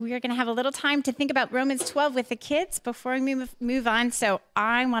We are going to have a little time to think about Romans 12 with the kids before we move on. So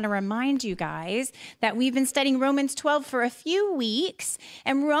I want to remind you guys that we've been studying Romans 12 for a few weeks.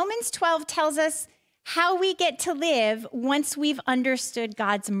 And Romans 12 tells us how we get to live once we've understood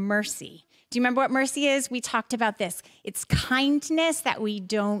God's mercy. Do you remember what mercy is? We talked about this. It's kindness that we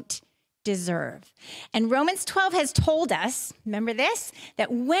don't deserve. And Romans 12 has told us, remember this,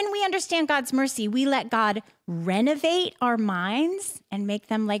 that when we understand God's mercy, we let God renovate our minds and make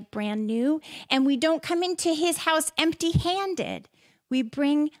them like brand new. And we don't come into his house empty-handed. We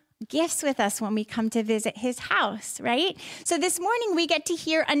bring gifts with us when we come to visit his house, right? So this morning we get to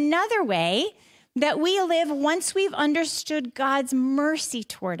hear another way that we live once we've understood God's mercy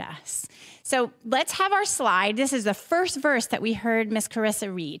toward us. So let's have our slide. This is the first verse that we heard Miss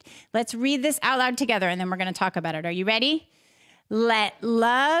Carissa read. Let's read this out loud together, and then we're going to talk about it. Are you ready? Let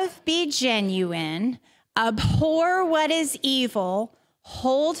love be genuine, abhor what is evil,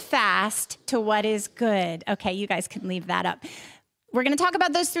 hold fast to what is good. Okay, you guys can leave that up. We're going to talk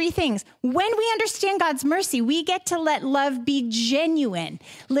about those three things. When we understand God's mercy, we get to let love be genuine,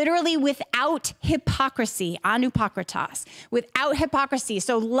 literally without hypocrisy, anupokritos, without hypocrisy.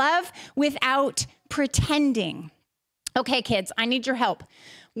 So love without pretending. Okay, kids, I need your help.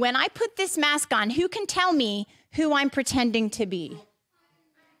 When I put this mask on, who can tell me who I'm pretending to be?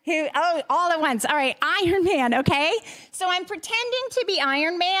 Who? Oh, all at once. All right, Iron Man, okay? So I'm pretending to be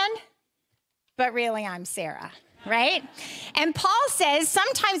Iron Man, but really I'm Sarah. Right? And Paul says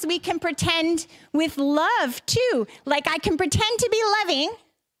sometimes we can pretend with love too. Like I can pretend to be loving,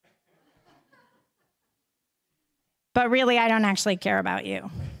 but really I don't actually care about you.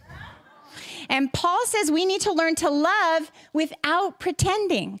 And Paul says we need to learn to love without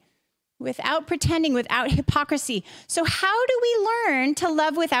pretending, without hypocrisy. So how do we learn to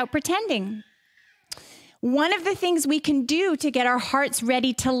love without pretending? One of the things we can do to get our hearts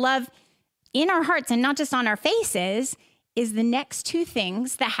ready to love in our hearts and not just on our faces is the next two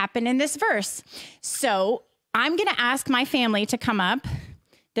things that happen in this verse. So I'm going to ask my family to come up.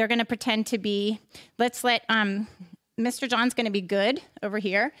 They're going to pretend to be, let's let Mr. John's going to be good over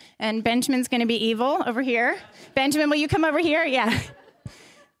here, and Benjamin's going to be evil over here. Benjamin, will you come over here? Yeah.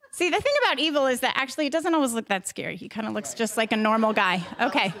 See, the thing about evil is that actually it doesn't always look that scary. He kind of looks just like a normal guy.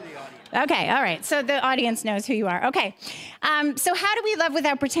 Okay. Okay, all right. So the audience knows who you are. Okay. So how do we love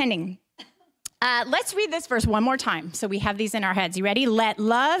without pretending? Let's read this verse one more time so we have these in our heads. You ready? Let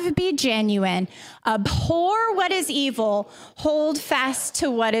love be genuine. Abhor what is evil. Hold fast to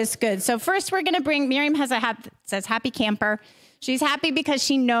what is good. So first we're going to bring, Miriam has says happy camper. She's happy because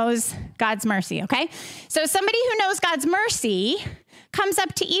she knows God's mercy, okay? So somebody who knows God's mercy comes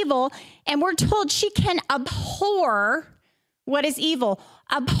up to evil, and we're told she can abhor what is evil.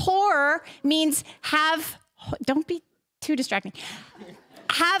 Abhor means don't be too distracting.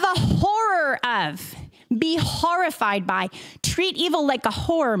 Have a horror of, be horrified by, treat evil like a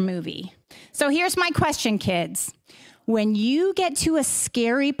horror movie. So here's my question, kids. When you get to a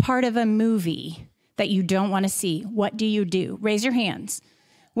scary part of a movie that you don't want to see, what do you do? Raise your hands.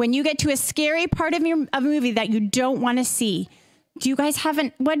 When you get to a scary part of a movie that you don't want to see,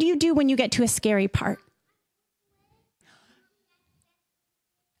 what do you do when you get to a scary part?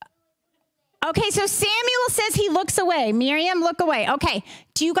 Okay, so Samuel says he looks away. Miriam, look away. Okay,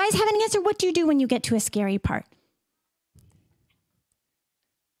 do you guys have an answer? What do you do when you get to a scary part?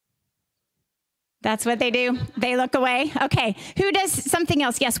 That's what they do? They look away? Okay, who does something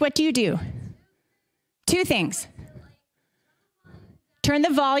else? Yes, what do you do? Two things. Turn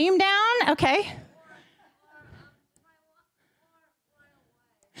the volume down, okay.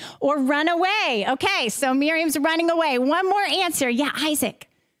 Or run away. Okay, so Miriam's running away. One more answer. Yeah, Isaac.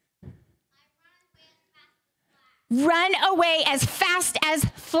 Run away as fast as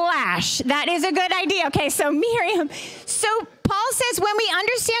flash. That is a good idea. Okay, so Miriam. So Paul says when we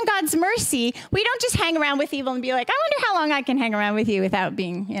understand God's mercy, we don't just hang around with evil and be like, I wonder how long I can hang around with you without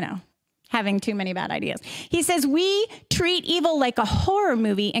being, having too many bad ideas. He says we treat evil like a horror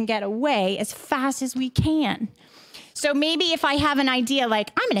movie and get away as fast as we can. So maybe if I have an idea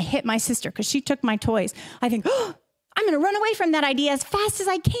like, I'm going to hit my sister because she took my toys, I think, I'm going to run away from that idea as fast as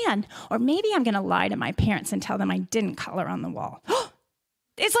I can. Or maybe I'm going to lie to my parents and tell them I didn't color on the wall.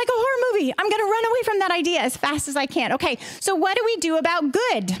 It's like a horror movie. I'm going to run away from that idea as fast as I can. Okay, so what do we do about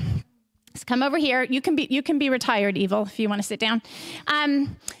good? Let's come over here. You can be retired, evil, if you want to sit down.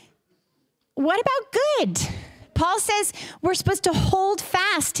 What about good? Paul says we're supposed to hold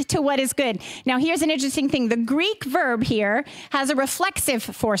fast to what is good. Now, here's an interesting thing. The Greek verb here has a reflexive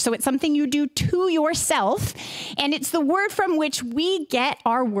force, so it's something you do to yourself, and it's the word from which we get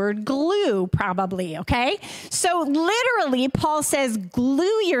our word glue, probably, okay? So literally, Paul says,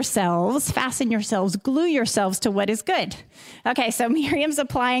 glue yourselves, fasten yourselves, glue yourselves to what is good. Okay, so Miriam's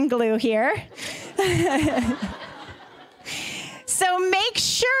applying glue here. So make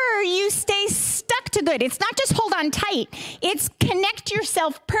sure you stay stuck to good. It's not just hold on tight. It's connect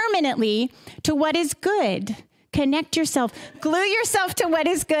yourself permanently to what is good. Connect yourself. Glue yourself to what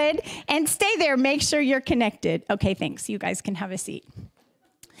is good and stay there. Make sure you're connected. Okay, thanks. You guys can have a seat.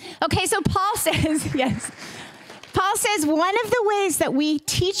 Okay, so Paul says, yes. Paul says one of the ways that we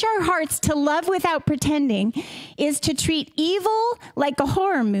teach our hearts to love without pretending is to treat evil like a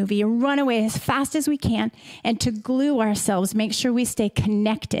horror movie, run away as fast as we can, and to glue ourselves, make sure we stay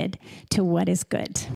connected to what is good.